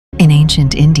In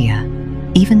ancient India,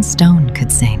 even stone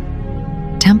could sing.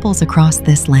 Temples across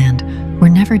this land were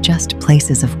never just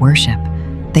places of worship.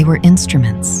 They were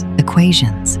instruments,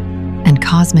 equations, and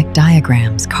cosmic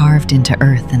diagrams carved into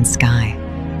earth and sky.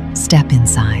 Step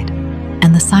inside,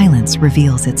 and the silence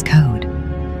reveals its code.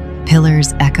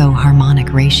 Pillars echo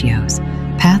harmonic ratios,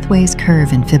 pathways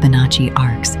curve in Fibonacci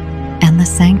arcs, and the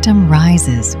sanctum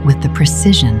rises with the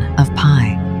precision of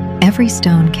pi. Every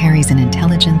stone carries an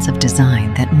intelligence of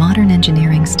design that modern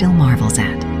engineering still marvels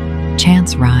at.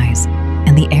 Chants rise,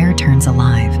 and the air turns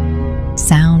alive.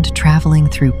 Sound traveling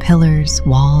through pillars,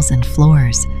 walls, and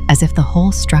floors, as if the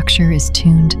whole structure is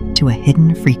tuned to a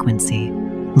hidden frequency.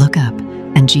 Look up,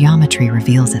 and geometry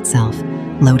reveals itself.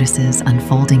 Lotuses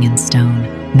unfolding in stone,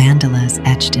 mandalas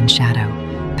etched in shadow,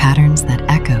 patterns that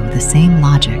echo the same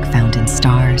logic found in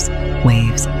stars,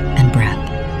 waves, and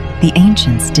breath. The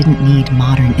ancients didn't need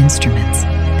modern instruments.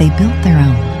 They built their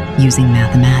own, using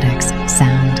mathematics,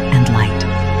 sound, and light.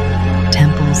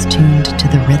 Temples tuned to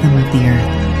the rhythm of the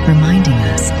earth, reminding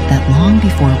us that long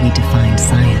before we defined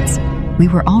science, we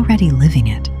were already living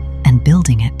it and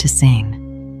building it to sing.